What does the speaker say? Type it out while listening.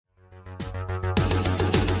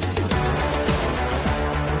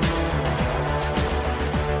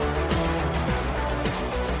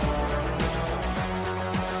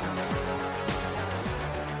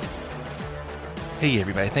Hey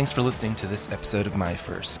everybody, thanks for listening to this episode of My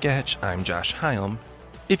First Sketch. I'm Josh Hyam.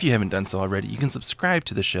 If you haven't done so already, you can subscribe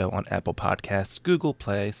to the show on Apple Podcasts, Google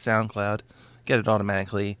Play, SoundCloud, get it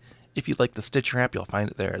automatically. If you like the Stitcher app, you'll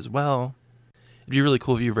find it there as well. It'd be really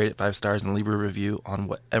cool if you rate it 5 stars and leave a review on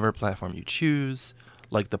whatever platform you choose.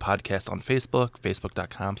 Like the podcast on Facebook,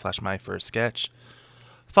 facebook.com/myfirstsketch.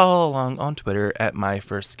 Follow along on Twitter at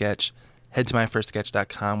myfirstsketch. Head to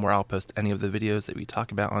myfirstsketch.com where I'll post any of the videos that we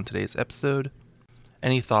talk about on today's episode.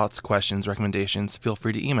 Any thoughts, questions, recommendations, feel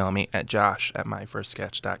free to email me at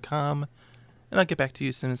josh@myfirstsketch.com, and I'll get back to you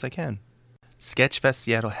as soon as I can. Sketchfest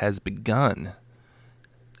Seattle has begun,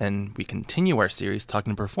 and we continue our series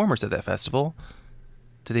talking to performers at that festival.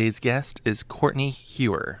 Today's guest is Courtney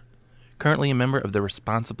Hewer, currently a member of the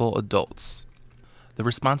Responsible Adults. The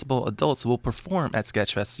Responsible Adults will perform at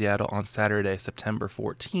Sketchfest Seattle on Saturday, September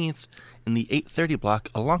 14th in the 8:30 block,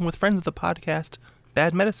 along with friends of the podcast,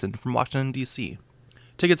 Bad Medicine from Washington, D.C.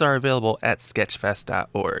 Tickets are available at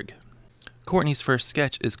sketchfest.org. Courtney's first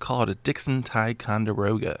sketch is called Dixon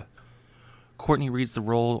Ticonderoga. Courtney reads the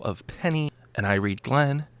role of Penny, and I read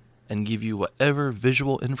Glenn, and give you whatever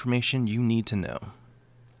visual information you need to know.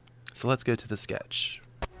 So let's go to the sketch.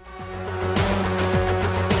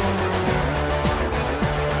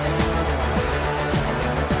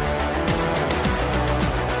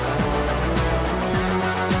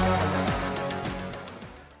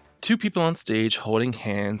 Two people on stage holding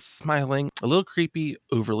hands, smiling, a little creepy,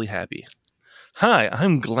 overly happy. Hi,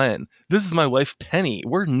 I'm Glenn. This is my wife, Penny.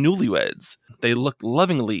 We're newlyweds. They look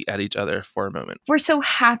lovingly at each other for a moment. We're so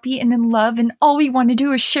happy and in love, and all we want to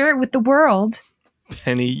do is share it with the world.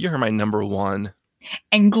 Penny, you're my number one.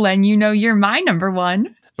 And Glenn, you know you're my number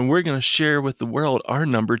one. And we're going to share with the world our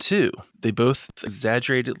number two. They both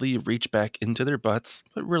exaggeratedly reach back into their butts,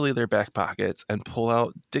 but really their back pockets, and pull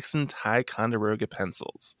out Dixon Ticonderoga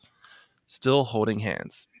pencils. Still holding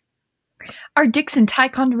hands. Our Dixon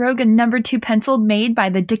Ticonderoga number 2 pencil made by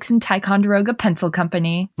the Dixon Ticonderoga Pencil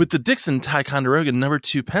Company. With the Dixon Ticonderoga number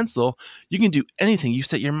 2 pencil, you can do anything you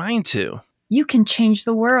set your mind to. You can change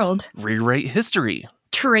the world. Rewrite history.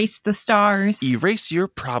 Trace the stars. Erase your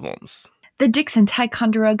problems. The Dixon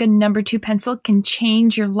Ticonderoga number 2 pencil can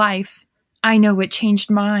change your life. I know it changed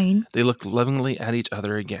mine. They look lovingly at each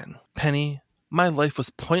other again. Penny, my life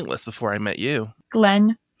was pointless before I met you.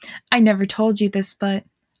 Glenn, I never told you this, but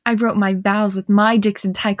I wrote my vows with my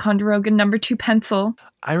Dixon Ticonderoga number 2 pencil.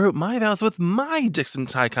 I wrote my vows with my Dixon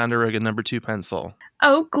Ticonderoga number 2 pencil.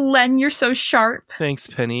 Oh, Glenn, you're so sharp. Thanks,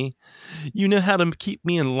 Penny. You know how to keep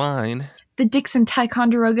me in line. The Dixon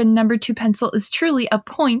Ticonderoga number 2 pencil is truly a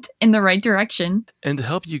point in the right direction. And to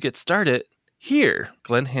help you get started, here,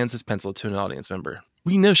 Glenn hands his pencil to an audience member.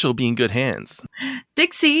 We know she'll be in good hands.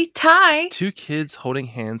 Dixie, Ty. 2 kids holding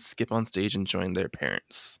hands skip on stage and join their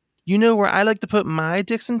parents. You know where I like to put my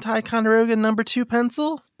Dixon Ticonderoga number 2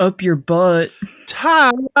 pencil? Up your butt. Ty!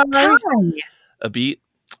 Ty! A beat.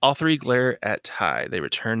 All 3 glare at Ty. They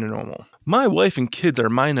return to normal. My wife and kids are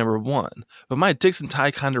my number 1, but my Dixon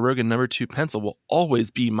Ticonderoga number 2 pencil will always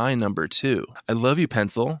be my number 2. I love you,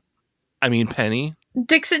 Penny.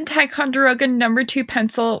 Dixon Ticonderoga number 2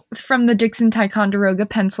 pencil from the Dixon Ticonderoga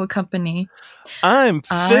Pencil Company. I'm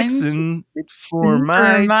fixing for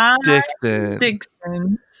my Dixon.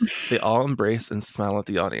 Dixon. They all embrace and smile at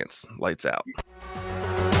the audience. Lights out.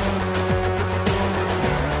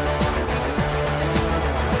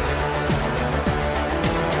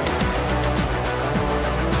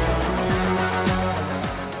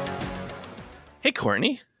 Hey,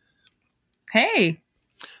 Courtney. Hey.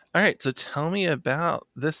 All right, so tell me about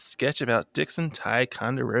this sketch about Dixon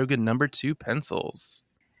Ticonderoga number 2 pencils.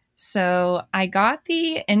 So I got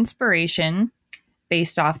the inspiration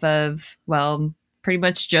based off of, well, pretty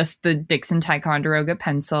much just the Dixon Ticonderoga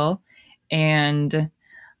pencil. And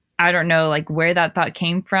I don't know, like, where that thought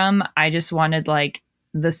came from. I just wanted, like,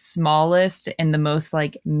 the smallest and the most,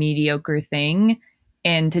 like, mediocre thing,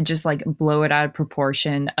 and to just, like, blow it out of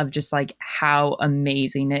proportion of just, like, how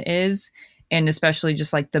amazing it is. And especially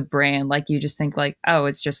just, like, the brand. Like, you just think, like, oh,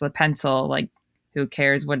 it's just a pencil. Like, who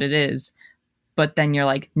cares what it is? But then you're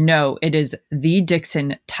like, no, it is the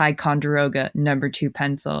Dixon Ticonderoga number 2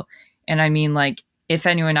 pencil. And I mean, like, if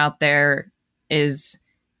anyone out there is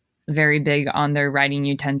very big on their writing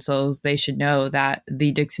utensils, they should know that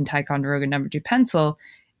the Dixon Ticonderoga number 2 pencil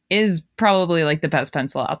is probably, like, the best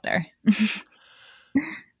pencil out there.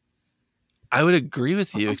 I would agree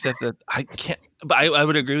with you, except that I can't. But I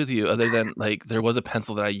would agree with you, other than, like, there was a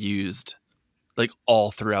pencil that I used, like,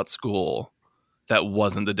 all throughout school that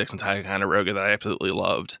wasn't the Dixon Ticonderoga that I absolutely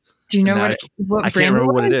loved. Do you know what I can't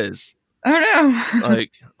remember what it is. I don't know.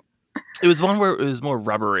 Like, it was one where it was more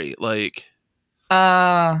rubbery. Like,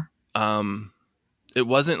 Um, it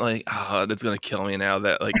wasn't like, oh, that's gonna kill me now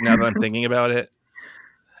that I'm thinking about it.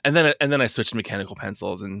 And then I switched to mechanical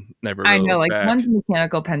pencils and never I really know, looked like back. once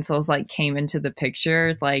mechanical pencils like came into the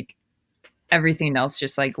picture, like everything else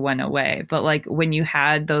just like went away. But like when you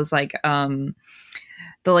had those like the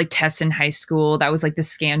like tests in high school, that was like the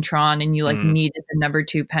Scantron, and you like needed the number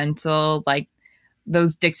 2 pencil, like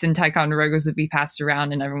those Dixon Ticonderogas would be passed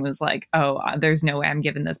around, and everyone was like, "Oh, there's no way I'm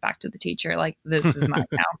giving this back to the teacher. Like this is mine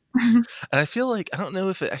now." And I feel like I don't know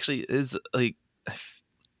if it actually is like.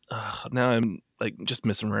 Now I'm like just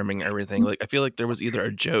misremembering everything. Like I feel like there was either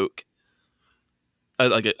a joke,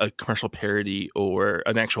 like a commercial parody, or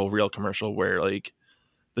an actual real commercial where like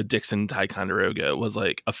the Dixon Ticonderoga was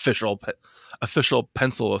like official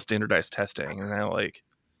pencil of standardized testing, and now like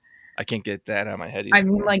I can't get that out of my head either. I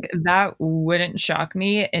mean, like that wouldn't shock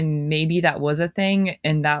me, and maybe that was a thing,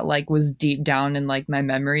 and that like was deep down in like my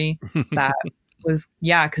memory. That was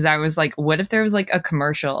because I was like, what if there was like a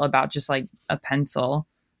commercial about just like a pencil,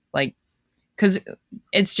 like because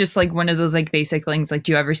it's just like one of those like basic things. Like,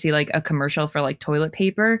 do you ever see like a commercial for like toilet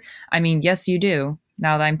paper? I mean, yes, you do.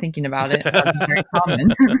 Now that I'm thinking about it, that's very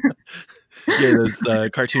common. Yeah, those the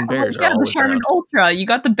cartoon bears are yeah, the always Charmin around. Ultra. You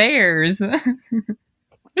got the bears.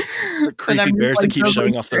 The creepy bears that keep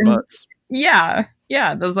showing off their butts. Yeah,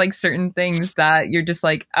 those like certain things that you're just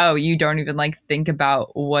like, oh, you don't even like think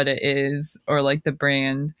about what it is or like the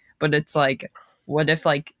brand, but it's like, what if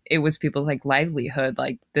like it was people's like livelihood?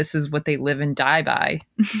 Like this is what they live and die by.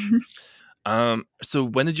 So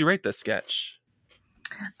when did you write this sketch?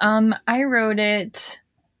 I wrote it.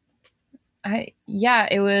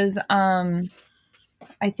 It was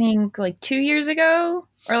I think like 2 years ago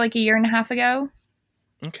or like a year and a half ago.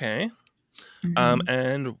 Okay. Mm-hmm.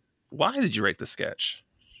 And why did you write the sketch?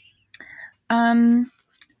 Well,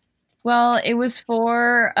 it was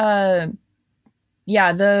for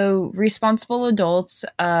the responsible adults,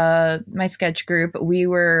 my sketch group.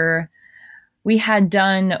 We had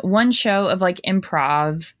done one show of like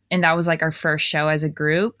improv, and that was like our first show as a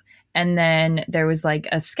group. And then there was like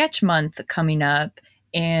a sketch month coming up,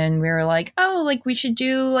 and we were like, oh, like we should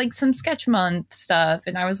do like some sketch month stuff.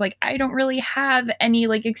 And I was like, I don't really have any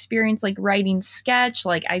like experience like writing sketch.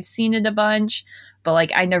 Like I've seen it a bunch, but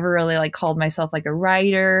like I never really like called myself like a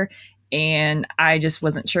writer, and I just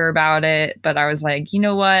wasn't sure about it. But I was like, you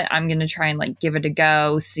know what? I'm going to try and like give it a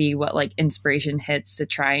go, see what like inspiration hits to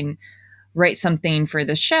try and write something for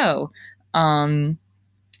the show.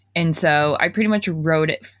 And so I pretty much wrote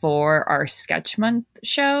it for our sketch month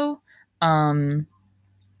show. And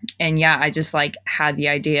yeah, I just like had the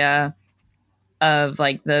idea of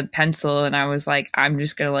like the pencil, and I was like, I'm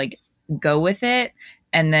just gonna like go with it.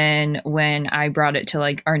 And then when I brought it to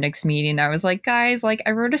like our next meeting, I was like, guys, like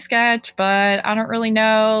I wrote a sketch, but I don't really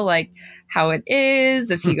know like how it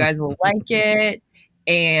is, if you guys will like it.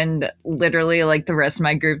 And literally like the rest of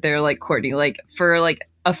my group, they're like, Courtney, like for like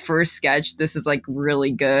a first sketch, this is like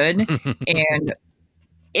really good. And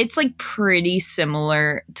it's like pretty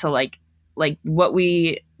similar to like what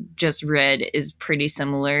we just read is pretty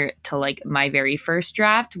similar to like my very first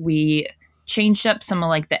draft. We changed up some of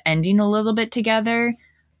like the ending a little bit together,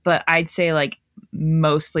 but I'd say like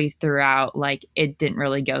mostly throughout, like it didn't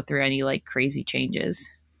really go through any like crazy changes.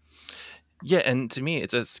 Yeah, and to me,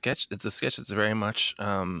 it's a sketch. It's a sketch that's very much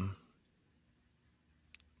gonna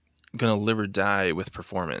live or die with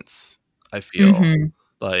performance. I feel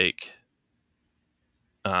like,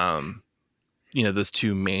 those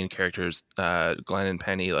two main characters, Glenn and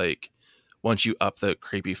Penny. Like, once you up the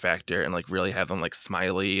creepy factor and like really have them like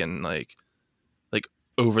smiley and like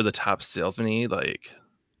over the top salesman-y, like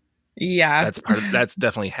Yeah. that's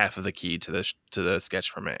definitely half of the key to the sketch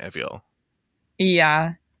for me, I feel.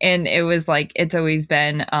 Yeah. And it was like it's always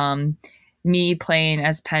been me playing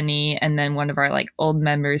as Penny, and then one of our like old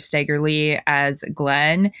members, Stagger Lee, as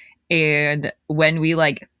Glenn. And when we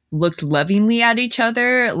like looked lovingly at each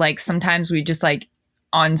other, like sometimes we just like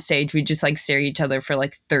on stage we just like stare at each other for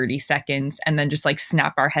like 30 seconds and then just like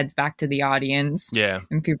snap our heads back to the audience. Yeah.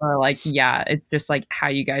 And people are like, yeah, it's just like how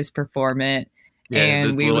you guys perform it. Yeah,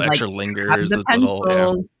 and we little would extra like lingers, have the pencils,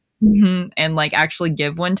 little, and like actually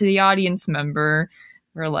give one to the audience member.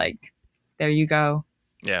 We're like, there you go.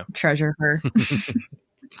 Yeah. Treasure her.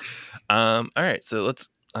 All right. So let's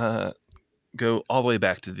go all the way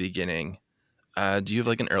back to the beginning. Do you have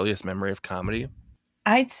like an earliest memory of comedy?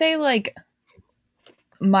 I'd say like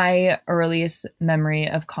my earliest memory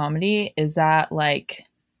of comedy is that like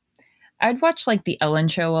I'd watch like the Ellen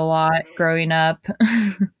Show a lot growing up.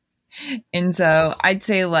 And so I'd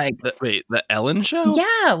say like the Ellen Show?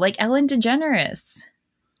 Yeah, like Ellen DeGeneres.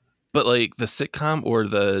 But like the sitcom or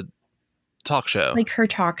the talk show. Like her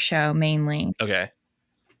talk show mainly. Okay.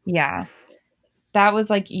 Yeah. That was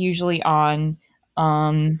like usually on.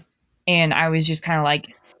 And I was just kind of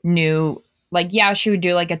like new. Like, yeah, she would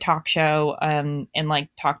do like a talk show and like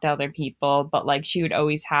talk to other people, but like she would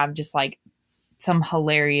always have just like some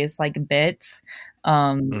hilarious like bits.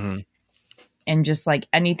 Um Hmm. and just like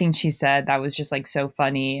anything she said that was just like so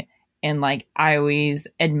funny. And like I always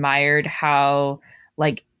admired how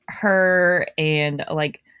like her and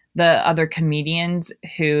like the other comedians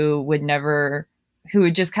who would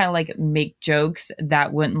just kind of like make jokes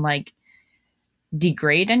that wouldn't like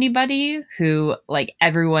degrade anybody, who like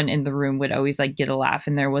everyone in the room would always like get a laugh,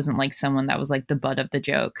 and there wasn't like someone that was like the butt of the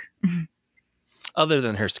joke. Other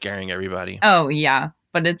than her scaring everybody. Oh yeah,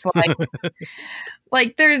 but it's like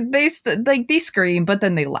like they scream but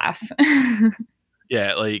then they laugh.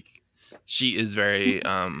 Yeah, like she is very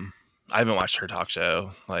I haven't watched her talk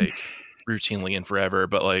show like routinely in forever,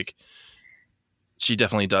 but like she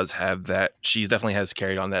definitely does have that. She definitely has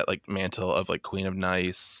carried on that like mantle of like Queen of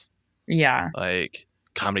Nice. Yeah. Like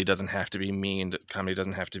comedy doesn't have to be mean. Comedy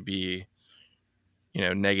doesn't have to be,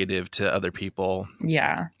 negative to other people.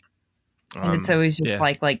 Yeah. And it's always just Yeah.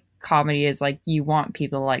 like comedy is like you want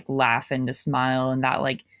people to like laugh and to smile, and that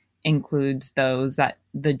like includes those that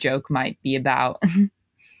the joke might be about.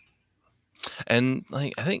 And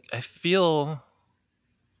like I feel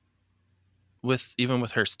with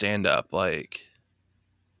her stand up, like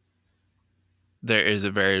there is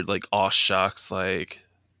a very like aw shucks like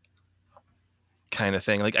kind of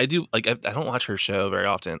thing. Like I do like I don't watch her show very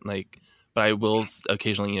often, like, but I will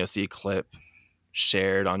occasionally see a clip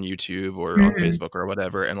shared on YouTube or on Mhm. Facebook or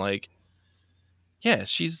whatever, and like yeah,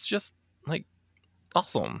 she's just like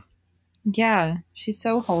awesome. Yeah, she's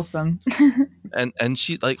so wholesome. And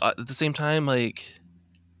she like at the same time, like,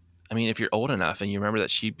 I mean, if you're old enough and you remember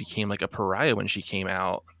that she became like a pariah when she came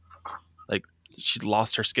out, like she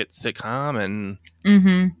lost her sitcom and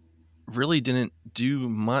Mhm. really didn't do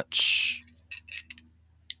much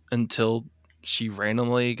until she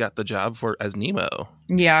randomly got the job for as Nemo,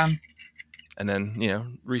 Yeah. and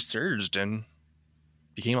then resurged and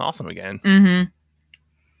became awesome again. Mhm.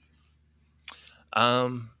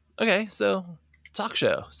 Okay, so talk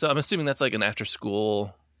show. So I'm assuming that's like an after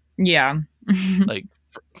school, Yeah. like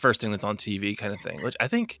first thing that's on TV kind of thing. Which I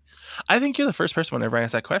think you're the first person whenever I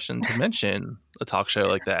ask that question to mention a talk show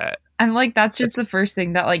like that. And like that's just That's the first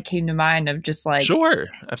thing that like came to mind of just like sure,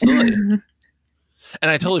 absolutely.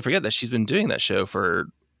 And I totally forget that she's been doing that show for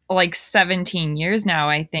like 17 years now,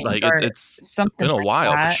 I think, like or it's something been a like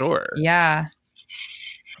while for that. sure. Yeah.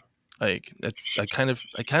 Like it's I kind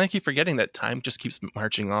of keep forgetting that time just keeps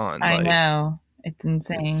marching on. I Like know. It's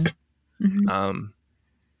insane. it's um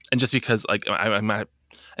and just because like I might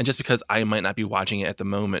and just because I might not be watching it at the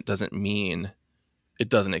moment doesn't mean it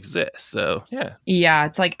doesn't exist. So yeah. Yeah,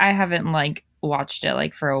 it's like I haven't like watched it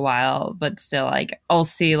like for a while, but still like I'll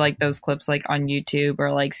see like those clips like on YouTube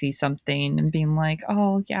or like see something and being like,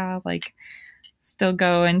 "Oh, yeah, like still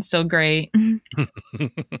going, still great."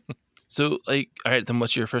 So like, all right, then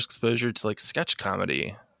what's your first exposure to like sketch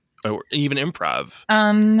comedy or even improv?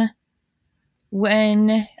 Um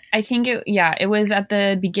when I think it was at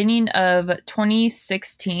the beginning of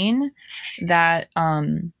 2016 that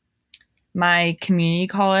my community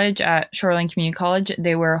college at Shoreline Community College,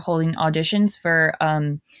 they were holding auditions for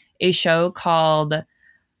a show called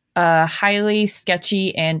Highly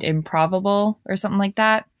Sketchy and Improbable or something like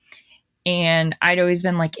that. And I'd always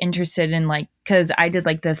been like interested in like, because I did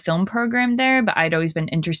like the film program there, but I'd always been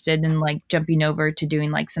interested in like jumping over to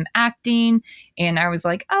doing like some acting. And I was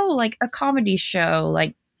like, oh, like a comedy show.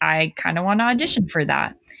 Like I kind of want to audition for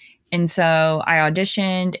that. And so I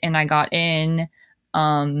auditioned and I got in.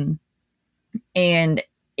 Um, and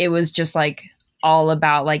it was just like all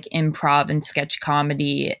about like improv and sketch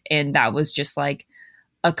comedy, and that was just like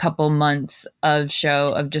a couple months of show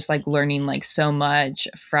of just like learning like so much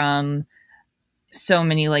from so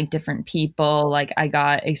many like different people. Like I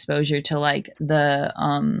got exposure to like the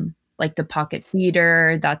Pocket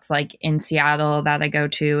Theater that's like in Seattle that I go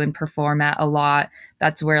to and perform at a lot.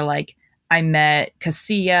 That's where like I met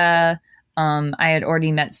Cassia. I had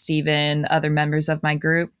already met Steven, other members of my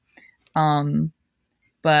group. um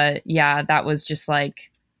but yeah, that was just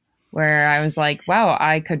like where I was like, wow,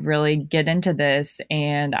 I could really get into this.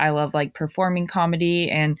 And I love like performing comedy.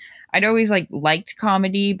 And I'd always like liked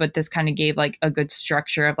comedy, but this kind of gave like a good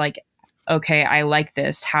structure of like, okay, I like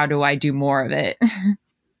this. How do I do more of it?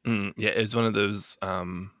 Yeah, it's one of those.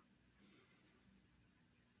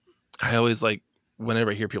 I always like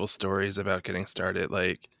whenever I hear people's stories about getting started,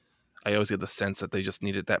 like I always get the sense that they just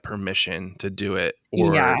needed that permission to do it,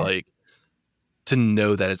 or Yeah. like to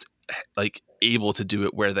know that it's like able to do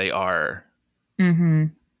it where they are. Mm-hmm.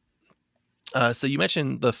 So you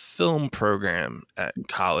mentioned the film program at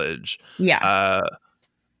college. Yeah. Uh,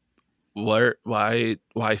 why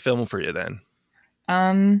film for you then?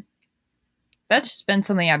 Um, that's just been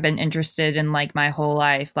something I've been interested in like my whole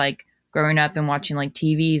life. Like growing up and watching like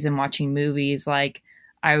TVs and watching movies, like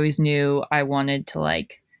I always knew I wanted to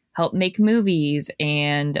like help make movies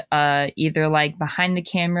and either like behind the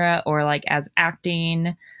camera or like as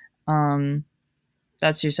acting. Um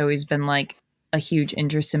that's just always been like a huge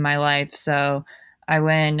interest in my life. So I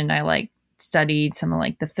went and I like studied some of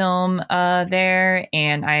like the film there,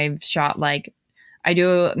 and I've shot like I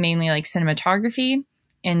do mainly like cinematography.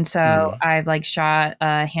 And so Mm. I've like shot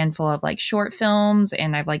a handful of like short films,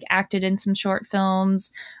 and I've like acted in some short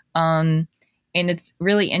films. Um and it's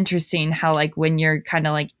really interesting how like when you're kind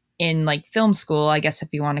of like in like film school, I guess if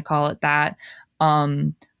you want to call it that,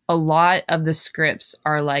 um a lot of the scripts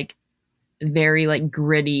are like very like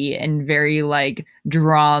gritty and very like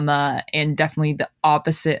drama, and definitely the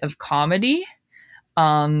opposite of comedy.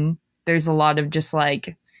 There's a lot of just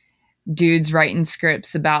like dudes writing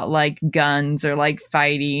scripts about like guns or like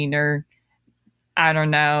fighting or I don't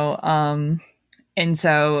know. And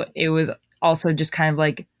so it was also just kind of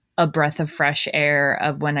like a breath of fresh air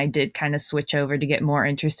of when I did kind of switch over to get more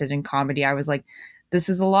interested in comedy. I was like, this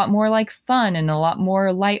is a lot more like fun and a lot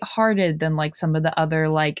more lighthearted than like some of the other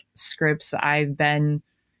like scripts I've been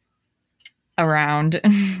around.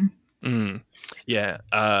 Mm. Yeah,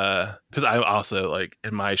 because I also like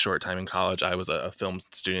in my short time in college, I was a film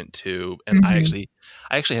student too, and Mhm.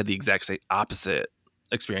 I actually had the exact same opposite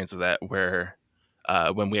experience of that, where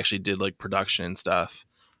when we actually did like production and stuff,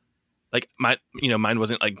 like mine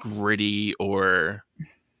wasn't like gritty or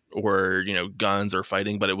guns or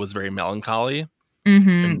fighting, but it was very melancholy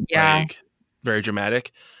and Yeah. like very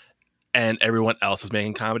dramatic, and everyone else was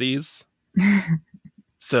making comedies.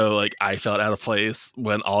 So like I felt out of place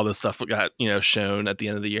when all this stuff got shown at the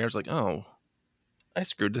end of the year. I was like, oh, I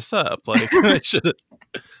screwed this up. Like I should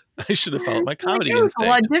have followed my Like, comedy oh, it's a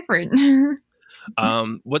lot instinct.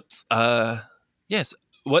 different. What's yes,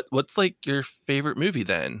 what's like your favorite movie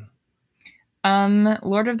then?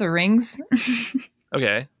 Lord of the Rings.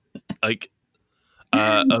 Okay, like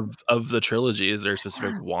of the trilogy, is there a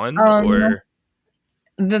specific one um or?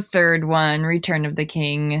 The third one, Return of the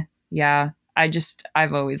King. Yeah.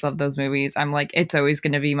 I've always loved those movies. I'm like, it's always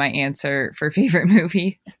going to be my answer for favorite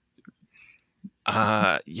movie.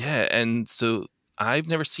 Yeah, and so I've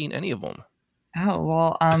never seen any of them. Oh,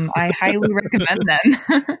 well, I highly recommend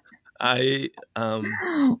them. I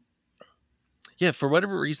Yeah, for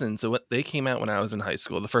whatever reason. So what they came out when I was in high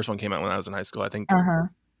school. The first one came out when I was in high school. I think Uh-huh.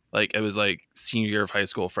 like it was like senior year of high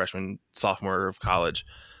school, freshman, sophomore of college.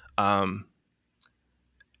 Um,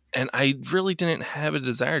 and I really didn't have a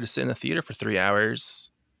desire to sit in a theater for 3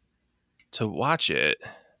 hours to watch it.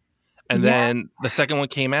 And Yeah. then the second one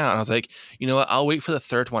came out, and I was like, you know what? I'll wait for the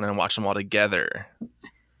third one and watch them all together.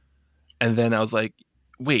 And then I was like,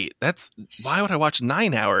 wait, why would I watch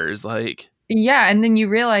 9 hours? Like, Yeah, and then you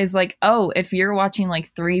realize like, oh, if you're watching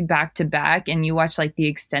like 3 back to back and you watch like the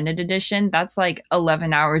extended edition, that's like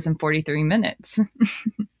 11 hours and 43 minutes.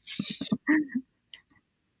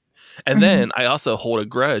 and then I also hold a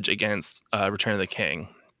grudge against Return of the King.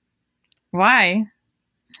 Why?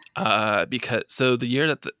 Because so the year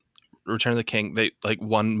that the Return of the King, they like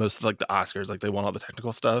won most of like the Oscars, like they won all the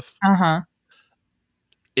technical stuff. Uh-huh.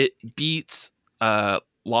 It beats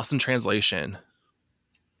Lost in Translation,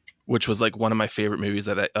 which was like one of my favorite movies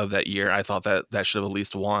of that year. I thought that should have at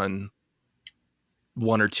least won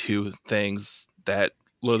one or two things that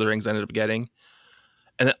Lord of the Rings ended up getting.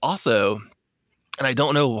 And it also, and I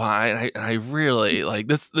don't know why, and I really like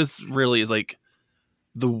this really is like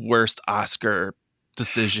the worst Oscar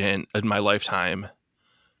decision in my lifetime.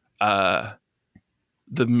 The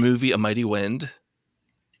movie A Mighty Wind,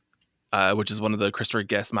 which is one of the Christopher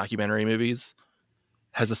Guest mockumentary movies,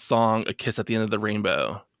 has a song, A Kiss at the End of the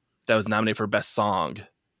Rainbow, that was nominated for Best Song.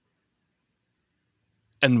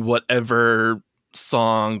 And whatever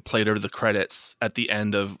song played over the credits at the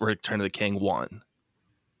end of Return of the King won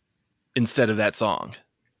instead of that song.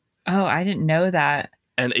 Oh, I didn't know that.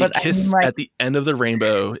 And A But I mean Kiss like at the End of the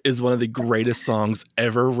Rainbow is one of the greatest songs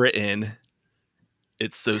ever written.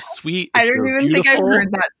 It's so sweet. I It's don't so even think I've beautiful.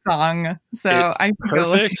 heard that song. So It's I should go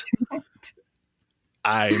listen. perfect.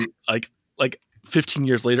 I'm like 15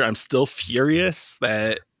 years later, I'm still furious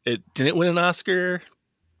that it didn't win an Oscar.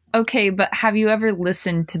 Okay, but have you ever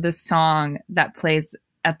listened to the song that plays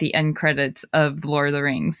at the end credits of Lord of the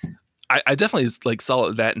Rings? I definitely like saw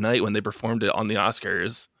it that night when they performed it on the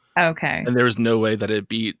Oscars, Okay. and there was no way that it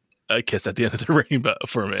beat A Kiss at the End of the Rainbow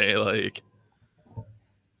for me. Like,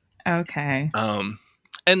 Okay.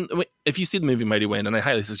 And if you see the movie Mighty Wind, and I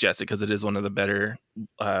highly suggest it because it is one of the better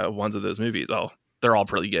ones of those movies. Well, they're all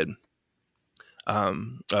pretty good.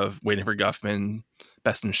 Of Waiting for Guffman,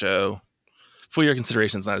 Best in Show. For Your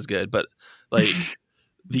Consideration is not as good, but like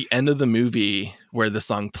the end of the movie where the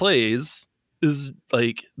song plays is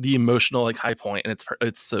like the emotional like high point, and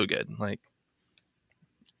it's so good. Like,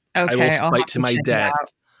 I will Okay, I'll fight have to to my check it death.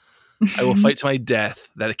 out. I will fight to my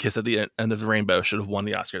death that A Kiss at the End of the Rainbow should have won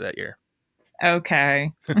the Oscar that year.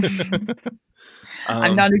 Okay.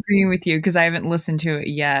 I'm not agreeing with you because I haven't listened to it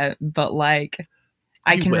yet, but like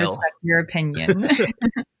I You can will. respect your opinion.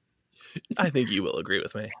 I think you will agree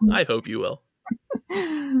with me. I hope you will.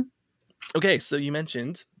 Okay, so you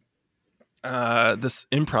mentioned this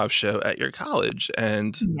improv show at your college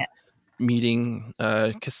and Yes. meeting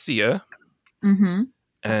Cassia Mm-hmm.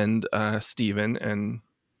 and Steven. And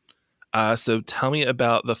so tell me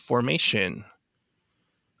about the formation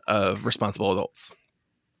of Responsible Adults.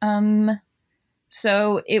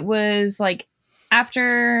 So it was like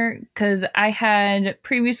after, because I had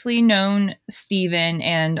previously known Steven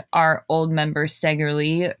and our old member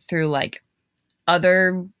Stegerly through like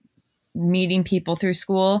other meeting people through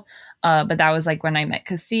school. But that was like when I met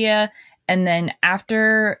Cassia. And then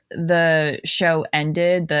after the show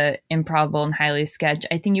ended, the Improbable and Highly sketch,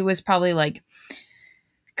 I think it was probably like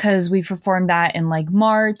because we performed that in like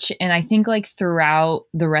March. And I think like throughout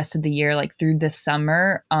the rest of the year, like through this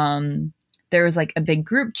summer, there was like a big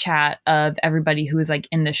group chat of everybody who was like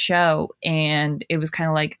in the show. And it was kind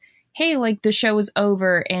of like, hey, like the show is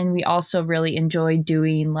over. And we also really enjoyed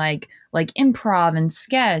doing like improv and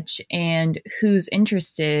sketch, and who's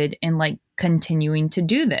interested in like continuing to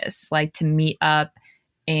do this, like to meet up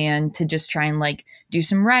and to just try and like do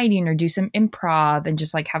some writing or do some improv and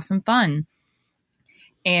just like have some fun.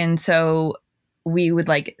 And so we would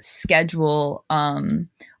like schedule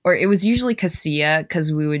or it was usually Cassia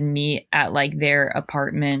because we would meet at like their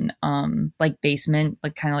apartment like basement,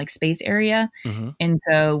 like kind of like space area. Mm-hmm. And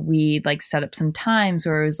so we like set up some times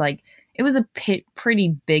where it was a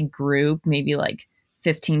pretty big group, maybe like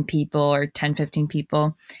 15 people or 10-15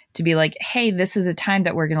 people, to be like, hey, this is a time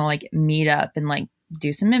that we're gonna like meet up and like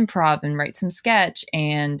do some improv and write some sketch.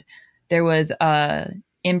 And there was a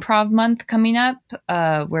improv month coming up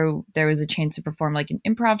where there was a chance to perform like an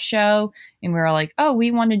improv show, and we were like, oh,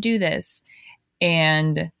 we want to do this.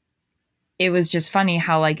 And it was just funny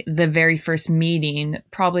how like the very first meeting,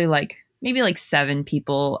 probably like maybe like 7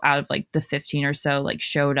 people out of like the 15 or so like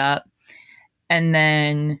showed up. And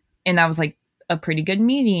that was like a pretty good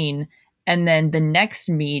meeting. And then the next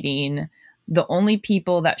meeting, the only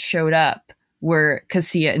people that showed up were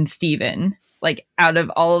Cassia and Steven, like out of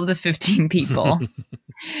all of the 15 people.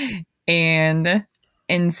 and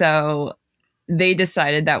so they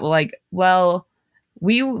decided that, well,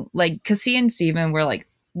 we like Cassie and Steven were like,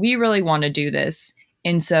 we really want to do this.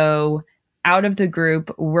 And so out of the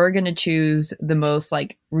group, we're going to choose the most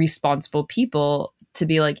like responsible people to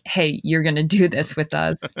be like, hey, you're going to do this with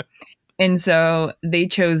us. And so they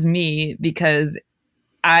chose me because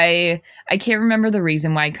I can't remember the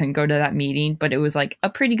reason why I couldn't go to that meeting, but it was like a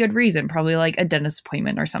pretty good reason, probably like a dentist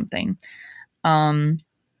appointment or something. And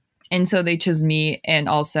so they chose me and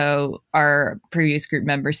also our previous group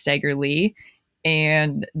member, Stagger Lee.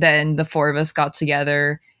 And then the 4 of us got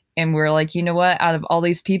together and we're like, you know what? Out of all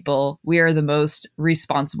these people, we are the most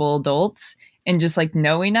responsible adults. And just like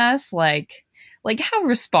knowing us, like how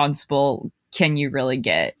responsible can you really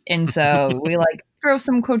get? And so we like throw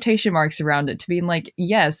some quotation marks around it to being like,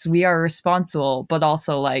 yes, we are responsible, but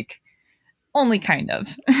also like only kind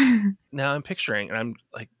of. Now I'm picturing, and I'm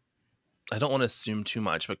like, I don't want to assume too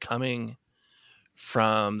much, but coming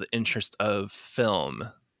from the interest of film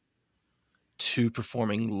to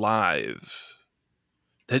performing live,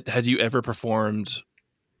 had you ever performed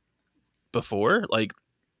before, like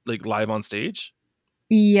live on stage?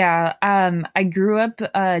 Yeah, I grew up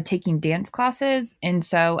taking dance classes, and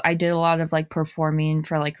so I did a lot of like performing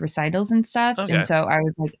for like recitals and stuff. Okay. And so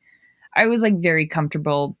I was like very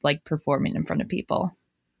comfortable like performing in front of people.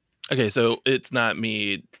 Okay, so it's not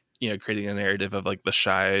me, creating a narrative of like the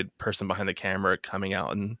shy person behind the camera coming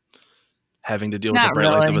out and having to deal with the Not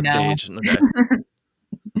bright lights of really, a no. stage.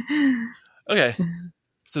 Okay.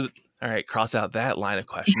 So, all right, cross out that line of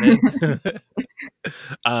questioning.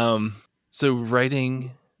 So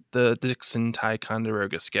writing the Dixon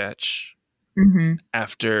Ticonderoga sketch Mm-hmm.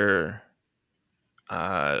 after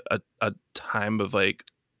a time of like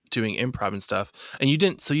doing improv and stuff, and you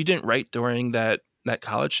didn't write during that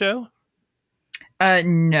college show?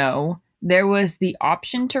 No, there was the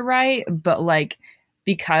option to write, but like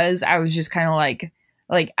because I was just kind of like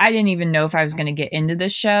I didn't even know if I was going to get into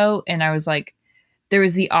this show, and I was like, there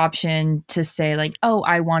was the option to say like, oh,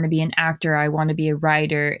 I want to be an actor, I want to be a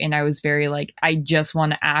writer, and I was very like, I just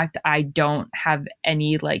want to act. I don't have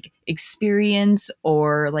any like experience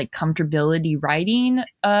or like comfortability writing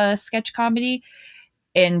a sketch comedy,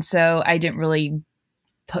 and so I didn't really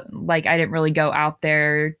I didn't really go out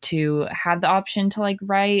there to have the option to like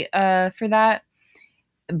write for that.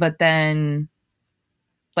 But then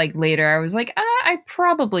like later I was like, I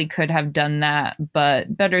probably could have done that,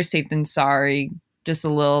 but better safe than sorry. Just a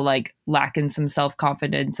little like lacking some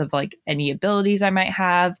self-confidence of like any abilities I might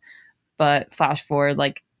have. But flash forward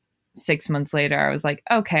like 6 months later, I was like,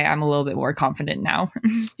 okay, I'm a little bit more confident now.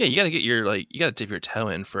 Yeah, you got to get your you got to dip your toe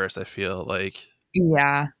in first. I feel like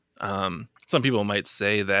Yeah. some people might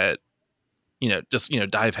say that just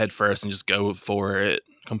dive head first and just go for it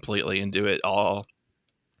completely and do it all.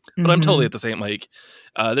 But I'm totally at the same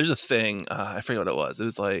there's a thing I forget what it was. It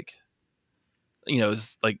was like it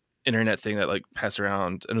was like internet thing that like passed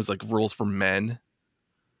around, and it was like rules for men,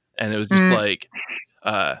 and it was just like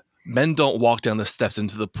men don't walk down the steps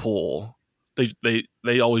into the pool.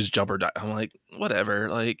 They always jump or die. I'm like, whatever,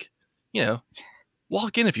 like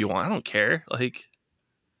walk in if you want. I don't care. Like,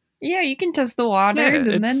 yeah, you can test the waters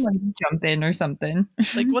and then like jump in or something.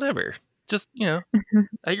 Like whatever. Just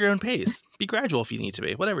at your own pace. Be gradual if you need to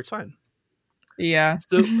be. Whatever, it's fine. Yeah.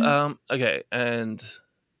 So okay, and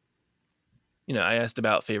I asked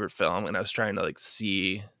about favorite film, and I was trying to like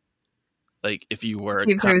see like if you were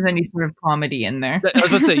see if there was any sort of comedy in there. I was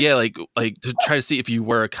about to say, yeah, like to try to see if you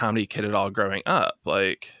were a comedy kid at all growing up.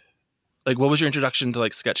 Like what was your introduction to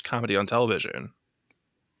like sketch comedy on television?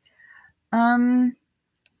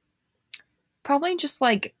 Probably just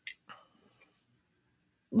like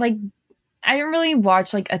I didn't really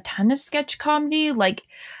watch like a ton of sketch comedy. Like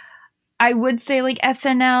I would say like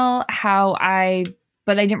SNL,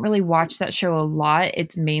 but I didn't really watch that show a lot.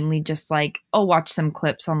 It's mainly just like I'll watch some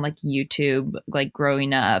clips on like YouTube, like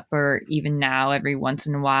growing up or even now every once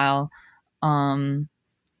in a while.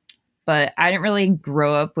 But I didn't really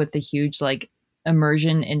grow up with a huge like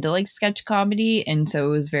immersion into like sketch comedy, and so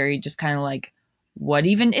it was very just kind of like, what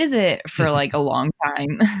even is it for like a long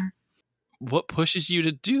time. What pushes you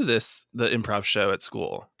to do the improv show at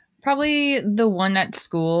school? Probably the one at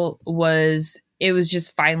school it was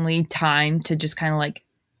just finally time to just kind of like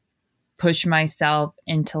push myself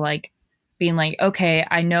into like being like, okay,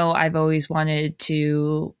 I know I've always wanted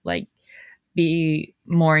to like be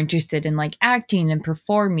more interested in like acting and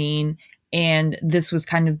performing, and this was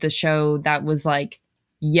kind of the show that was like,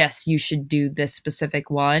 yes, you should do this specific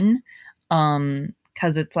one.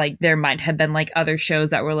 Because it's like there might have been like other shows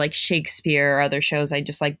that were like Shakespeare or other shows I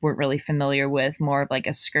just like weren't really familiar with, more of like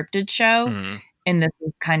a scripted show. And this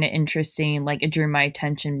was kind of interesting. Like it drew my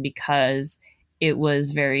attention because it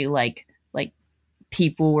was very like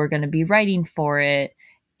people were going to be writing for it,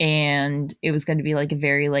 and it was going to be like a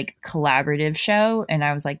very like collaborative show, and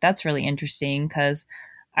I was like, that's really interesting because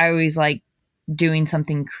I always like doing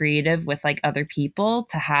something creative with like other people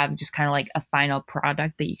to have just kind of like a final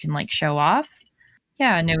product that you can like show off.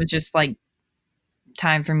 Yeah, and it was just like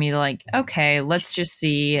time for me to like, okay, let's just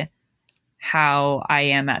see how I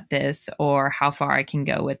am at this or how far I can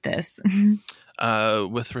go with this.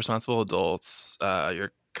 With Responsible Adults,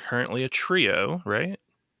 you're currently a trio, right?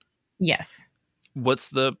 Yes. What's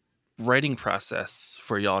the writing process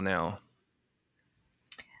for y'all now?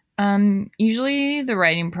 Usually the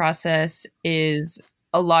writing process is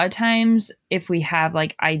a lot of times if we have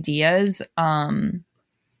like ideas,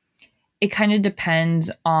 it kind of depends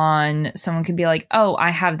on someone could be like, oh,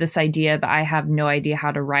 I have this idea, but I have no idea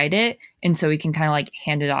how to write it. And so we can kind of like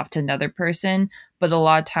hand it off to another person. But a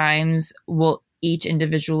lot of times we'll each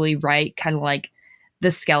individually write kind of like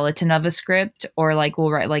the skeleton of a script, or like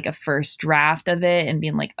we'll write like a first draft of it and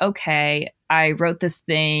being like, okay, I wrote this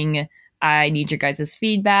thing. I need your guys'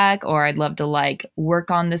 feedback, or I'd love to like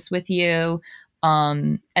work on this with you.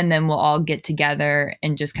 And then we'll all get together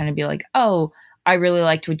and just kind of be like, oh, I really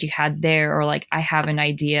liked what you had there, or like I have an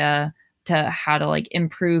idea to how to like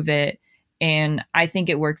improve it. And I think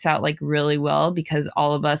it works out like really well because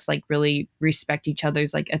all of us like really respect each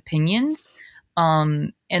other's like opinions.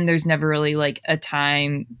 And there's never really like a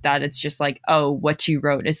time that it's just like, oh, what you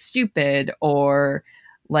wrote is stupid, or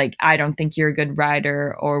like I don't think you're a good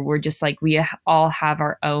writer, or we're just like all have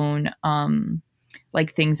our own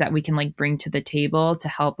like things that we can like bring to the table to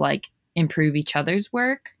help like improve each other's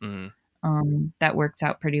work. That works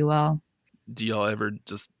out pretty well. Do y'all ever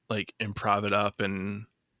just like improv it up and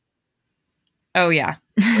oh yeah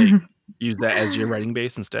like use that as your writing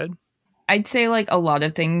base instead? I'd say like a lot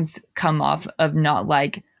of things come off of not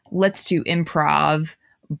like, let's do improv,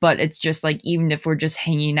 but it's just like, even if we're just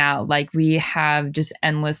hanging out, like we have just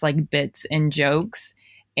endless like bits and jokes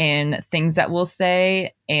and things that we'll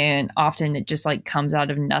say. And often it just like comes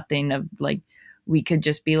out of nothing, of like, we could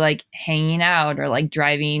just be like hanging out or like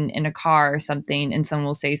driving in a car or something, and someone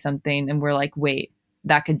will say something and we're like, wait,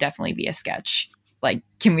 that could definitely be a sketch. Like,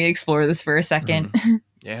 can we explore this for a second?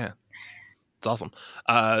 Yeah. It's awesome.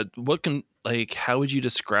 How would you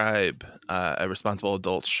describe a responsible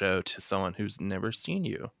adult show to someone who's never seen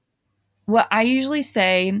you? What I usually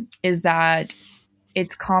say is that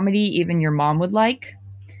it's comedy even your mom would like.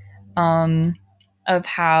 Um, of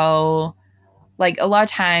how, like, a lot of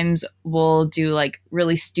times we'll do like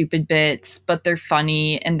really stupid bits, but they're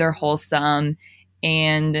funny and they're wholesome.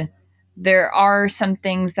 And there are some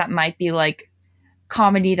things that might be like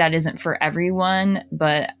comedy that isn't for everyone,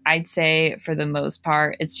 but I'd say for the most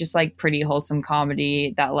part, it's just like pretty wholesome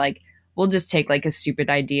comedy that like we'll just take like a stupid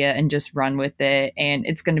idea and just run with it, and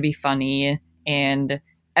it's going to be funny, and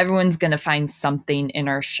everyone's going to find something in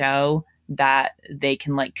our show that they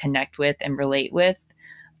can like connect with and relate with.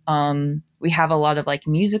 We have a lot of like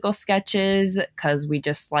musical sketches because we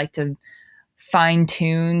just like to fine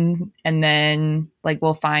tune, and then like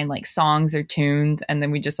we'll find like songs or tunes and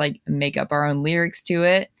then we just like make up our own lyrics to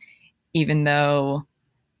it, even though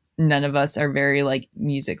none of us are very like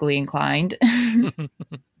musically inclined.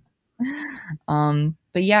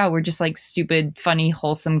 But yeah, we're just like stupid, funny,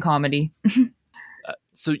 wholesome comedy.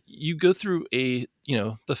 So you go through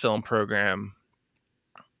the film program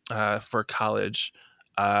for college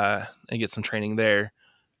and get some training there.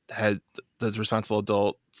 Does responsible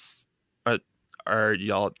adults are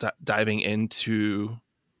y'all diving into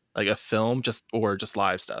like a film or just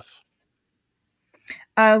live stuff?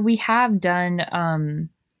 We have done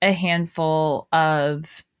a handful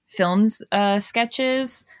of films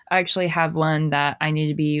sketches. I actually have one that I need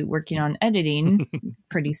to be working on editing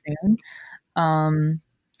pretty soon. Um,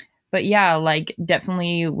 but yeah, like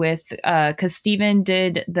definitely with because Steven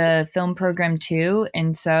did the film program too,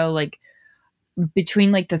 and so like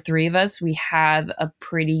between like the three of us, we have a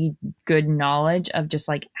pretty good knowledge of just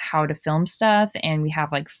like how to film stuff, and we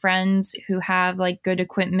have like friends who have like good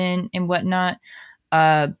equipment and whatnot.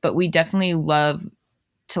 But we definitely love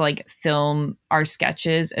to like film our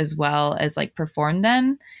sketches as well as like perform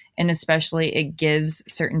them, and especially it gives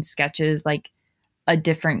certain sketches like a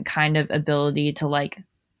different kind of ability to like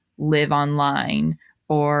live online,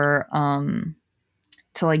 or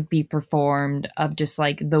to like be performed, of just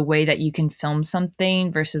like the way that you can film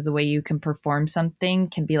something versus the way you can perform something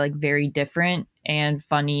can be like very different and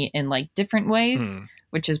funny in like different ways,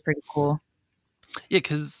 which is pretty cool. Yeah,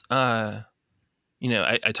 because I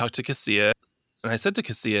talked to Cassia, and I said to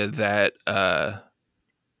Cassia that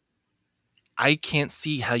I can't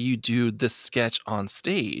see how you do this sketch on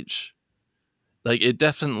stage. Like, it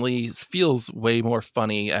definitely feels way more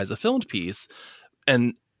funny as a filmed piece.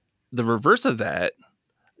 And the reverse of that,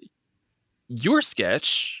 your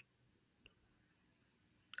sketch,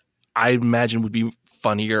 I imagine, would be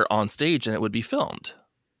funnier on stage than it would be filmed.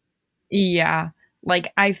 Yeah.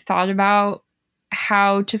 Like I've thought about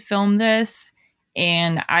how to film this,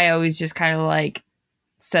 and I always just kind of like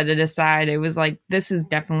set it aside. It was like, this is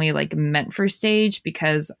definitely like meant for stage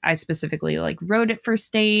because I specifically like wrote it for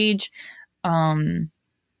stage. Um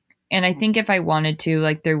and I think if I wanted to,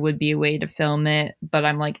 like there would be a way to film it, but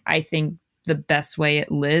I'm like, I think the best way it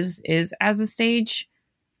lives is as a stage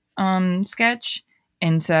sketch.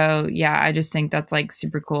 And so yeah, I just think that's like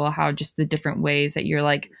super cool how just the different ways that you're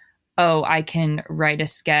like, oh, I can write a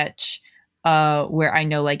sketch where I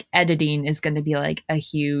know like editing is going to be like a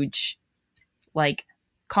huge like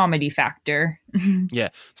comedy factor. Yeah.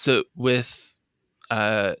 So with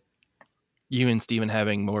uh you and Steven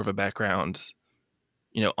having more of a background,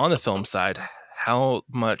 on the film side, how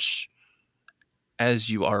much as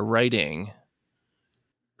you are writing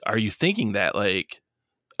are you thinking that like,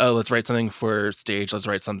 oh, let's write something for stage, let's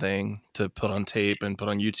write something to put on tape and put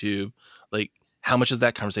on YouTube? Like, how much is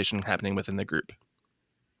that conversation happening within the group?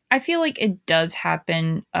 I feel like it does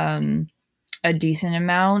happen a decent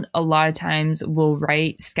amount. A lot of times we'll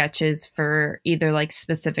write sketches for either like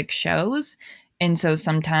specific shows. And so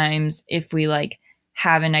sometimes if we like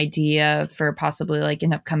have an idea for possibly like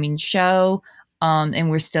an upcoming show, and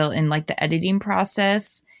we're still in like the editing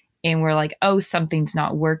process, and we're like, oh, something's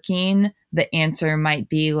not working, the answer might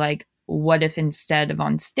be like, what if instead of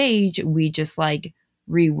on stage, we just like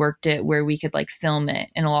reworked it where we could like film it?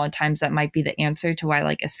 And a lot of times that might be the answer to why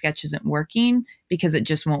like a sketch isn't working, because it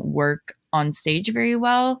just won't work on stage very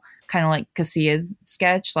well. Kind of like Cassia's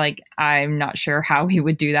sketch. Like, I'm not sure how he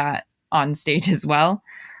would do that on stage as well.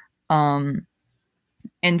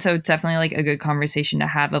 And so it's definitely like a good conversation to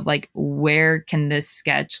have of like, where can this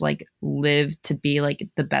sketch like live to be like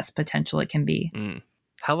the best potential it can be.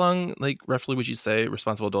 How long, like, roughly would you say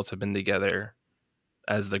Responsible Adults have been together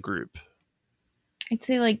as the group? I'd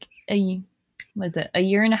say like a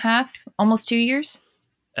year and a half, almost 2 years.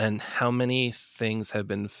 And how many things have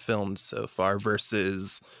been filmed so far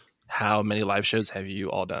versus how many live shows have you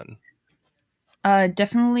all done?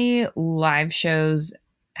 Definitely live shows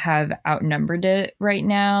have outnumbered it right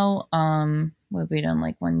now. What have we done?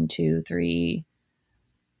 Like 1, 2, 3,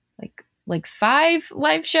 like 5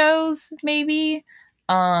 live shows maybe.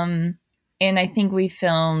 And I think we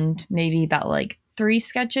filmed maybe about like 3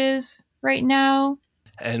 sketches right now.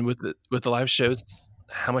 And with the live shows,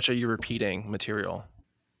 how much are you repeating material?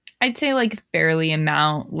 I'd say like fairly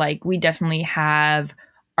amount. Like we definitely have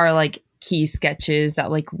our like key sketches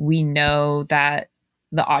that like we know that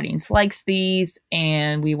the audience likes these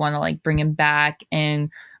and we want to like bring them back,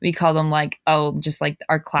 and we call them like, oh, just like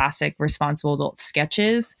our classic Responsible Adult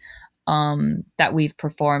sketches that we've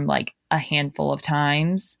performed like a handful of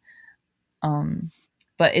times.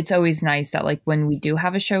 But it's always nice that like when we do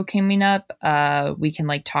have a show coming up, we can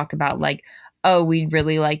like talk about like, oh, we'd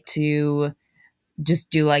really like to just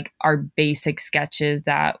do like our basic sketches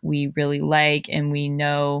that we really like and we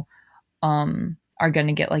know are going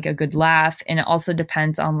to get like a good laugh. And it also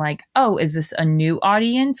depends on like, oh, is this a new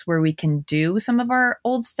audience where we can do some of our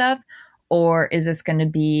old stuff, or is this going to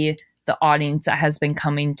be the audience that has been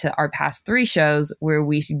coming to our past 3 shows where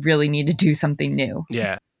we really need to do something new?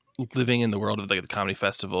 Yeah, living in the world of like the comedy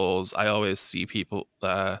festivals, I always see people,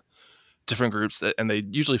 different groups that, and they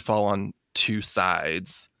usually fall on 2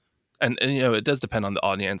 sides. And you know, it does depend on the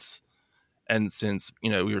audience. And since,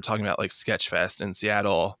 you know, we were talking about like Sketchfest in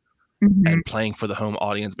Seattle and playing for the home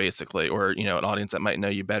audience basically, or, you know, an audience that might know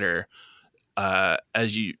you better,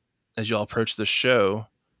 as you all approach the show,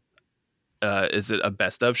 is it a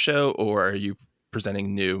best of show, or are you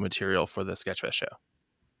presenting new material for the Sketchfest show?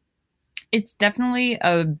 It's definitely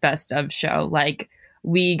a best of show. Like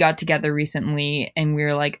we got together recently and we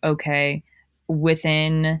were like, okay,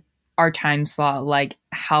 within our time slot, like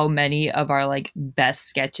how many of our like best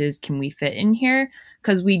sketches can we fit in here?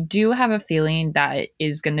 Because we do have a feeling that it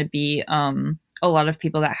is going to be a lot of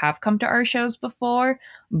people that have come to our shows before,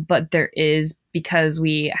 but there is, because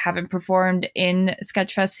we haven't performed in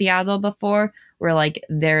Sketchfest Seattle before, where like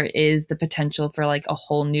there is the potential for like a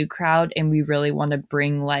whole new crowd, and we really want to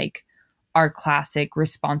bring like our classic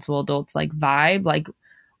Responsible Adults like vibe. Like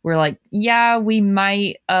we're like, yeah, we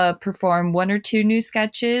might perform 1 or 2 new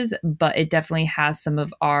sketches, but it definitely has some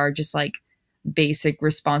of our just like basic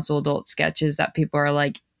Responsible Adult sketches that people are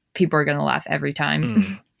going to laugh every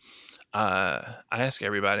time. I ask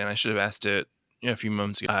everybody, and I should have asked it, you know, a few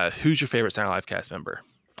moments ago, who's your favorite Saturday Night Live cast member?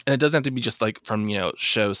 And it doesn't have to be just like from, you know,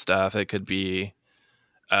 show stuff. It could be,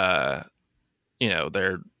 you know,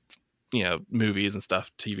 their, you know, movies and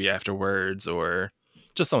stuff, TV afterwards, or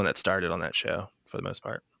just someone that started on that show for the most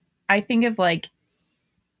part. I think of like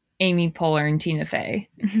Amy Poehler and Tina Fey.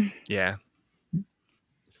 Yeah.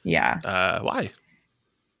 Yeah. Why?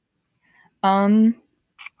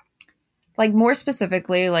 Like more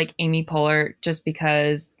specifically, like Amy Poehler, just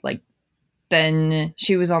because like then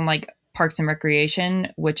she was on like Parks and Recreation,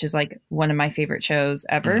 which is like one of my favorite shows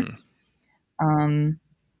ever.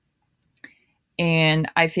 And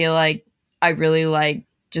I feel like I really like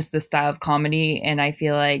just the style of comedy, and I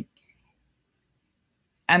feel like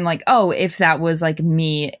I'm like, oh, if that was like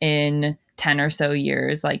me in 10 or so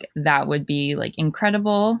years, like that would be like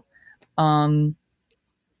incredible.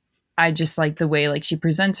 I just like the way like she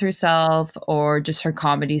presents herself, or just her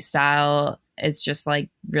comedy style is just like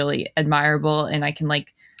really admirable, and I can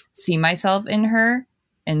like see myself in her.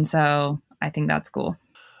 And so I think that's cool.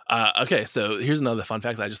 Okay, so here's another fun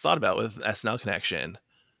fact that I just thought about with SNL Connection.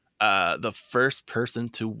 The first person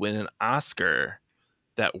to win an Oscar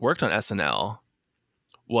that worked on SNL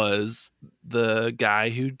was the guy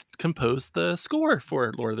who composed the score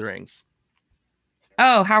for Lord of the Rings.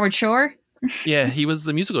 Oh, Howard Shore? Yeah, he was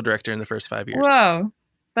the musical director in the first 5 years. Whoa,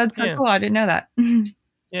 that's so cool. I didn't know that.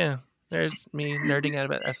 Yeah, there's me nerding out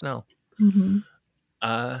about SNL.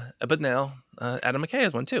 But now Adam McKay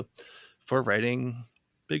has one too for writing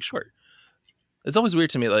Big Short. It's always weird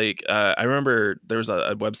to me. Like I remember there was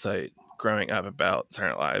a website growing up about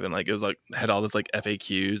Saturday Night Live, and like it was like had all this like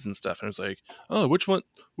FAQs and stuff, and it was like, oh, which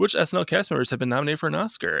SNL cast members have been nominated for an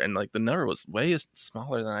Oscar, and like the number was way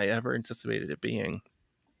smaller than I ever anticipated it being,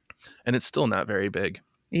 and it's still not very big.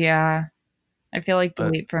 Yeah, I feel like the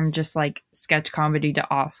leap from just like sketch comedy to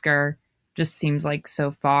Oscar just seems like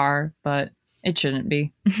so far, but it shouldn't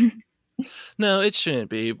be. No, it shouldn't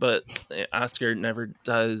be, but Oscar never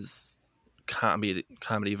does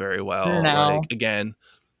comedy very well. Like, No. again,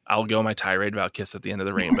 I'll go on my tirade about Kiss at the End of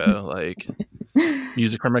the Rainbow. Like,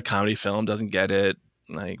 music from a comedy film doesn't get it.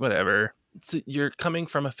 Like, whatever. So you're coming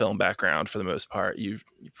from a film background for the most part. You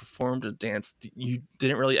performed a dance. You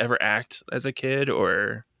didn't really ever act as a kid,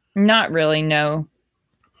 or Not really, no.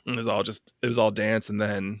 it was all dance and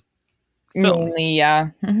then film. Mainly, yeah.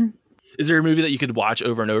 Is there a movie that you could watch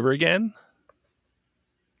over and over again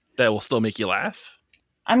that will still make you laugh?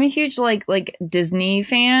 I'm a huge like Disney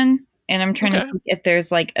fan, and I'm trying to Okay. think if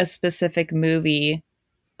there's like a specific movie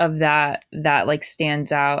of that like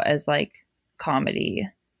stands out as like comedy.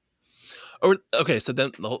 Or okay, so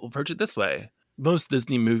then we'll approach it this way. Most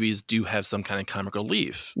Disney movies do have some kind of comic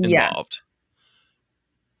relief Yeah. involved.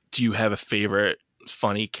 Do you have a favorite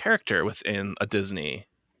funny character within a Disney?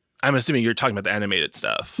 I'm assuming you're talking about the animated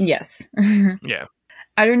stuff. Yes. Yeah.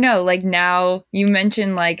 I don't know, like now you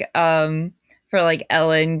mentioned like for like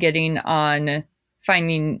Ellen getting on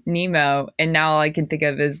Finding Nemo, and now all I can think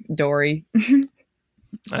of is Dory.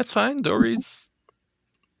 That's fine. Dory's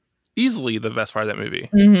easily the best part of that movie.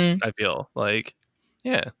 Mm-hmm. I feel like,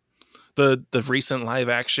 yeah, the recent live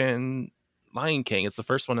action Lion King. It's the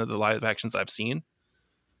first one of the live actions I've seen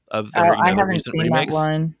of their I the haven't recent seen that remakes.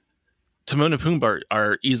 one. Timon and Pumbaa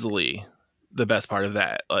are easily the best part of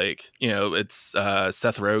that. Like, it's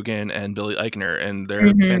Seth Rogen and Billy Eichner, and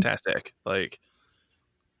they're fantastic. Like,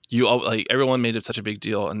 everyone made such a big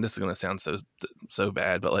deal, and this is gonna sound so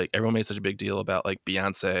bad, but like everyone made such a big deal about like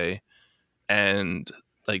Beyonce and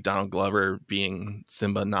like Donald Glover being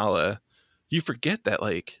Simba Nala. You forget that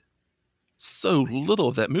like so little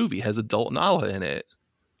of that movie has adult Nala in it.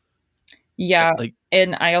 Yeah, Like,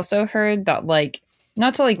 and I also heard that like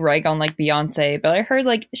not to like rag on like Beyonce, but I heard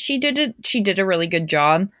like she did a really good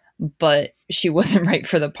job, but she wasn't right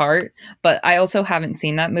for the part. But I also haven't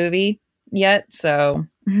seen that movie yet, so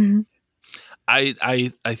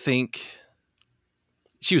I think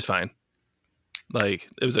she was fine. Like,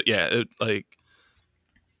 it was like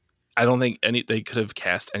I don't think they could have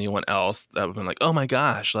cast anyone else that would have been like, oh my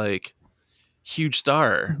gosh, like huge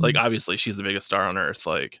star. Like, obviously she's the biggest star on earth.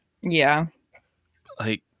 Like yeah.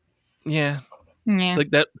 Yeah, Yeah.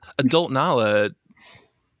 like that adult Nala.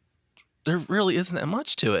 There really isn't that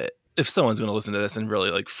much to it. If someone's going to listen to this and really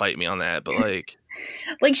like fight me on that, but like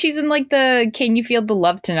Like she's in like the Can You Feel the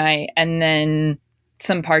Love Tonight, and then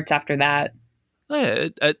some parts after that. yeah,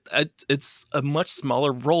 it's a much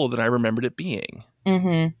smaller role than I remembered it being.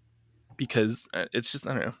 Mm-hmm. Because it's just,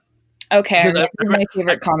 I don't know. Okay, I remember my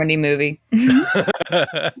favorite comedy movie.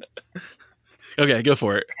 Okay, go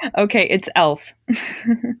for it. Okay, it's Elf.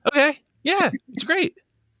 Okay, yeah, it's great.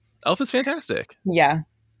 Elf is fantastic. Yeah,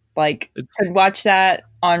 like could watch that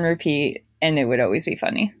on repeat, and it would always be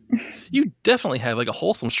funny. You definitely have like a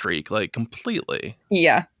wholesome streak, like completely.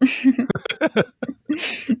 Yeah.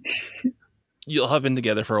 You'll have been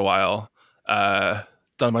together for a while, done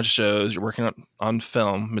a bunch of shows. You're working on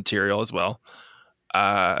film material as well.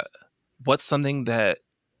 What's something that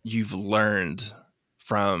you've learned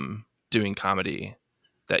from doing comedy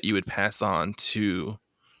that you would pass on to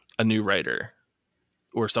a new writer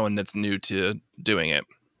or someone that's new to doing it?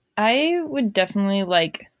 I would definitely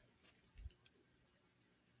like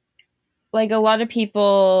a lot of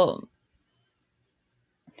people.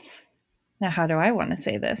 Now, how do I want to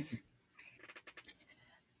say this?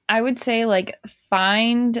 I would say like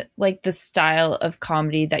find like the style of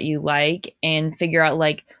comedy that you like and figure out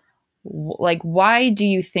like why do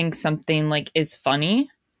you think something like is funny?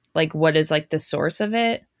 Like what is like the source of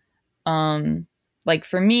it? Like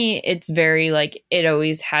for me it's very like it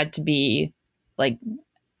always had to be like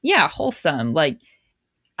yeah, wholesome. Like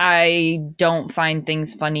I don't find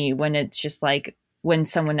things funny when it's just like when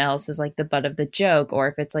someone else is like the butt of the joke, or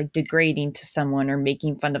if it's like degrading to someone or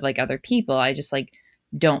making fun of like other people. I just like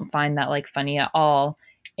don't find that like funny at all.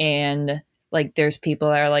 And like there's people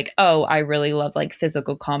that are like, oh, I really love like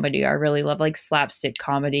physical comedy, or I really love like slapstick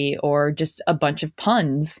comedy, or just a bunch of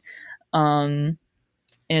puns. And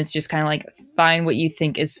it's just kind of like find what you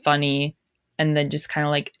think is funny, and then just kind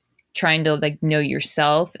of like trying to like know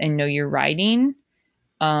yourself and know your writing.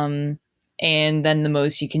 um and then the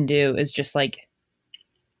most you can do is just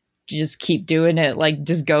keep doing it, like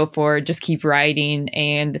just go for it, just keep writing,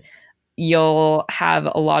 and you'll have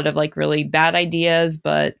a lot of like really bad ideas,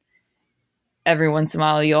 but every once in a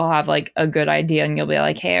while you'll have like a good idea and you'll be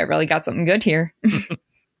like, hey, I really got something good here.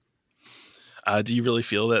 Do you really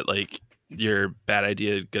feel that like your bad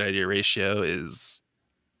idea good idea ratio is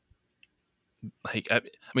like, I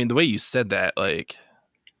mean, the way you said that, like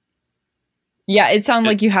Yeah, it sounds It,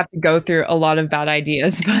 like you have to go through a lot of bad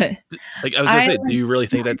ideas, but like I was gonna I say, do you really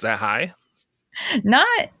think that's that high?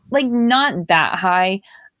 not that high.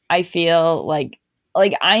 I feel like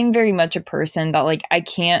I'm very much a person that like I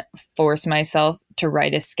can't force myself to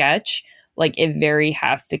write a sketch. Like it very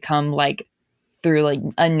has to come like through like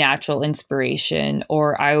a natural inspiration,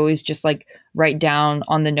 or I always just like write down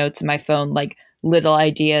on the notes of my phone like little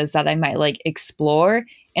ideas that I might like explore,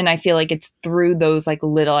 and I feel like it's through those like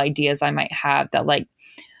little ideas I might have that like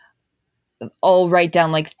I'll write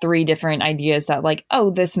down like three different ideas that like, oh,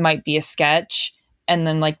 this might be a sketch. And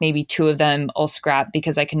then like maybe two of them I'll scrap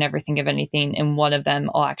because I can never think of anything. And one of them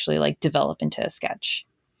I'll actually like develop into a sketch.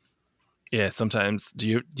 Yeah, sometimes. Do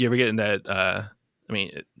you ever get in that? I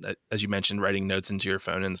mean, as you mentioned, writing notes into your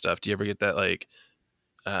phone and stuff. Do you ever get that like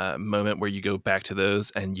moment where you go back to those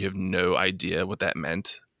and you have no idea what that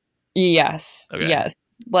meant? Yes. Okay. Yes.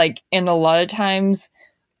 Like, and a lot of times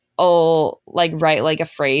I'll like write like a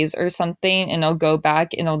phrase or something and I'll go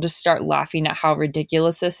back and I'll just start laughing at how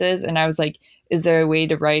ridiculous this is. And I was like, is there a way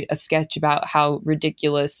to write a sketch about how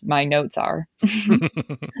ridiculous my notes are?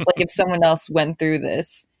 Like if someone else went through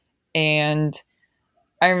this. And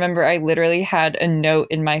I remember I literally had a note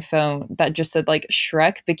in my phone that just said like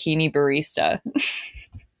Shrek bikini barista.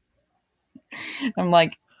 I'm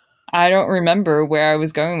like, I don't remember where I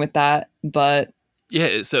was going with that, but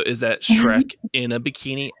Yeah. So is that Shrek in a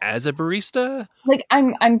bikini as a barista? like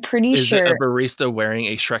I'm pretty Is it a sure. barista wearing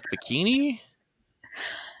a Shrek bikini?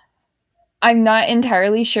 I'm not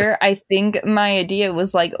entirely sure. I think my idea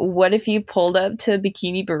was like, what if you pulled up to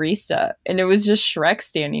Bikini Barista and it was just Shrek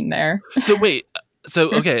standing there? So wait.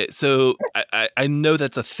 So okay. So I know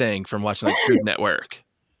that's a thing from watching like Food Network.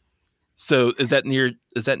 So is that near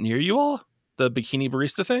you all? The bikini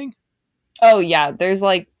barista thing? Oh yeah, there's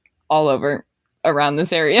like all over around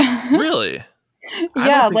this area. Really?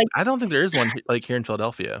 Yeah, like I don't think there is one like here in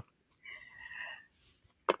Philadelphia.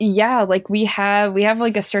 yeah, like we have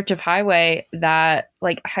like a stretch of highway that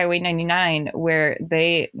like Highway 99 where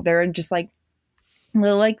they're just like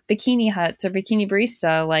little like bikini huts or bikini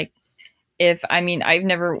barista like if I mean I've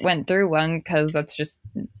never went through one because that's just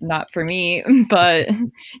not for me, but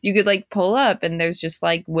you could like pull up and there's just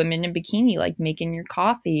like women in bikini like making your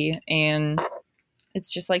coffee, and it's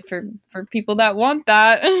just like for people that want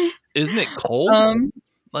that. Isn't it cold? um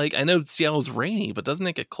Like I know Seattle's rainy, but doesn't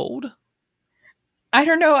it get cold? I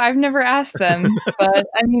don't know, I've never asked them, but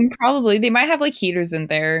I mean probably they might have like heaters in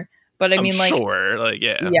there, but I I'm mean like sure. Like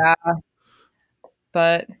yeah, yeah,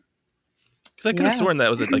 but because I could have yeah, sworn that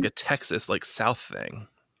was like a Texas like South thing.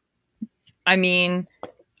 I mean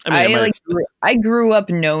I mean, it might have. I grew up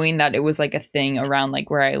knowing that it was like a thing around like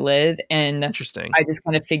where I live, and Interesting. I just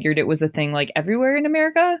kind of figured it was a thing like everywhere in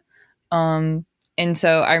America. Um, and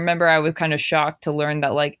so I remember I was kind of shocked to learn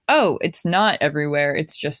that like, oh, it's not everywhere.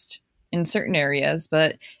 It's just in certain areas.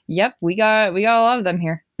 But yep, we got a lot of them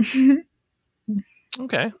here.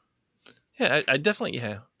 Okay. Yeah, I definitely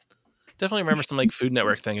definitely remember some like Food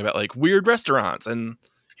Network thing about like weird restaurants and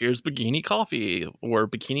here's bikini coffee or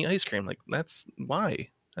bikini ice cream. Like that's why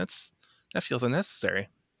that feels unnecessary.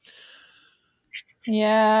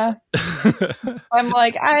 Yeah, I'm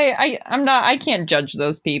like I'm not. I can't judge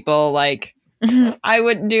those people. Like I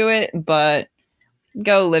wouldn't do it, but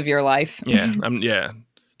go live your life. Yeah,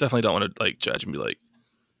 definitely don't want to like judge and be like,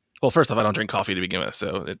 well, first off, I don't drink coffee to begin with,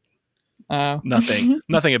 so Oh,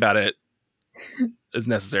 nothing about it is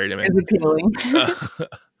necessary to me. it's appealing.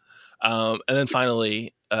 And then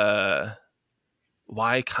finally,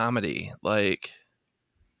 why comedy? Like,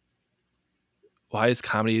 why is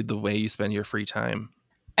comedy the way you spend your free time?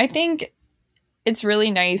 I think it's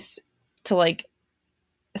really nice to like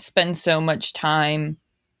spend so much time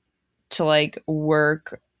to like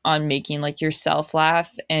work on making like yourself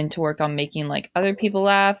laugh and to work on making like other people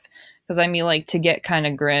laugh, because I mean like to get kind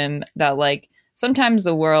of grim that like sometimes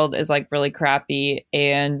the world is like really crappy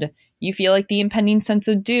and you feel like the impending sense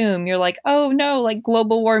of doom. You're like, oh no, like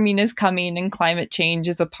global warming is coming and climate change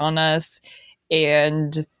is upon us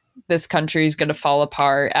and this country is going to fall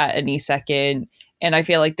apart at any second. And I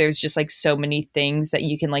feel like there's just like so many things that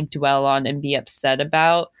you can like dwell on and be upset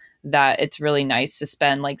about, that it's really nice to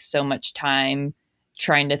spend like so much time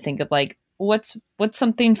trying to think of like what's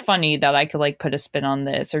something funny that I could like put a spin on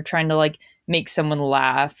this, or trying to like make someone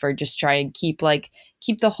laugh, or just try and keep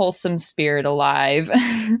the wholesome spirit alive.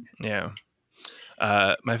 Yeah.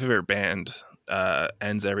 My favorite band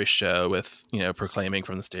ends every show with proclaiming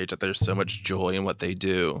from the stage that there's so much joy in what they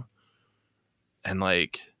do, and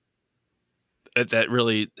like that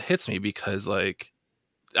really hits me because like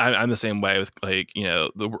I'm the same way with like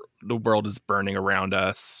the world is burning around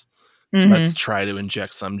us, let's try to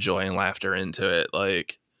inject some joy and laughter into it.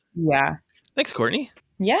 Like, yeah. Thanks, Courtney.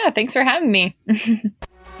 Yeah, thanks for having me.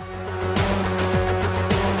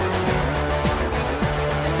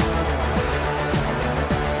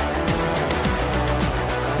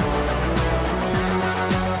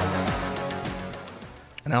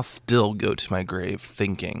 And I'll still go to my grave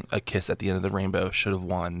thinking A Kiss at the End of the Rainbow should have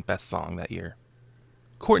won Best Song that year.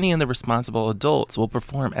 Courtney and the Responsible Adults will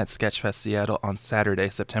perform at Sketchfest Seattle on Saturday,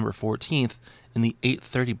 September 14th in the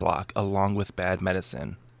 8:30 block along with Bad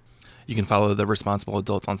Medicine. You can follow the Responsible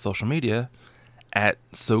Adults on social media at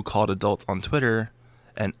So-Called Adults on Twitter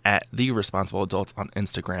and at The Responsible Adults on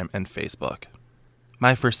Instagram and Facebook.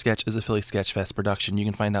 My First Sketch is a Philly Sketchfest production. You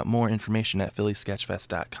can find out more information at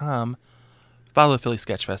phillysketchfest.com. Follow Philly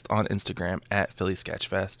Sketchfest on Instagram at Philly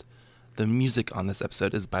Sketchfest. The music on this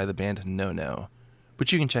episode is by the band No,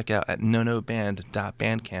 which you can check out at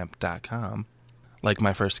nonoband.bandcamp.com. Like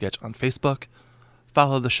My First Sketch on Facebook.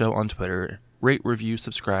 Follow the show on Twitter. Rate, review,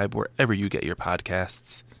 subscribe wherever you get your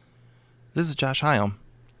podcasts. This is Josh Hyam.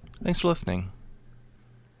 Thanks for listening.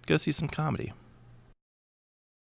 Go see some comedy.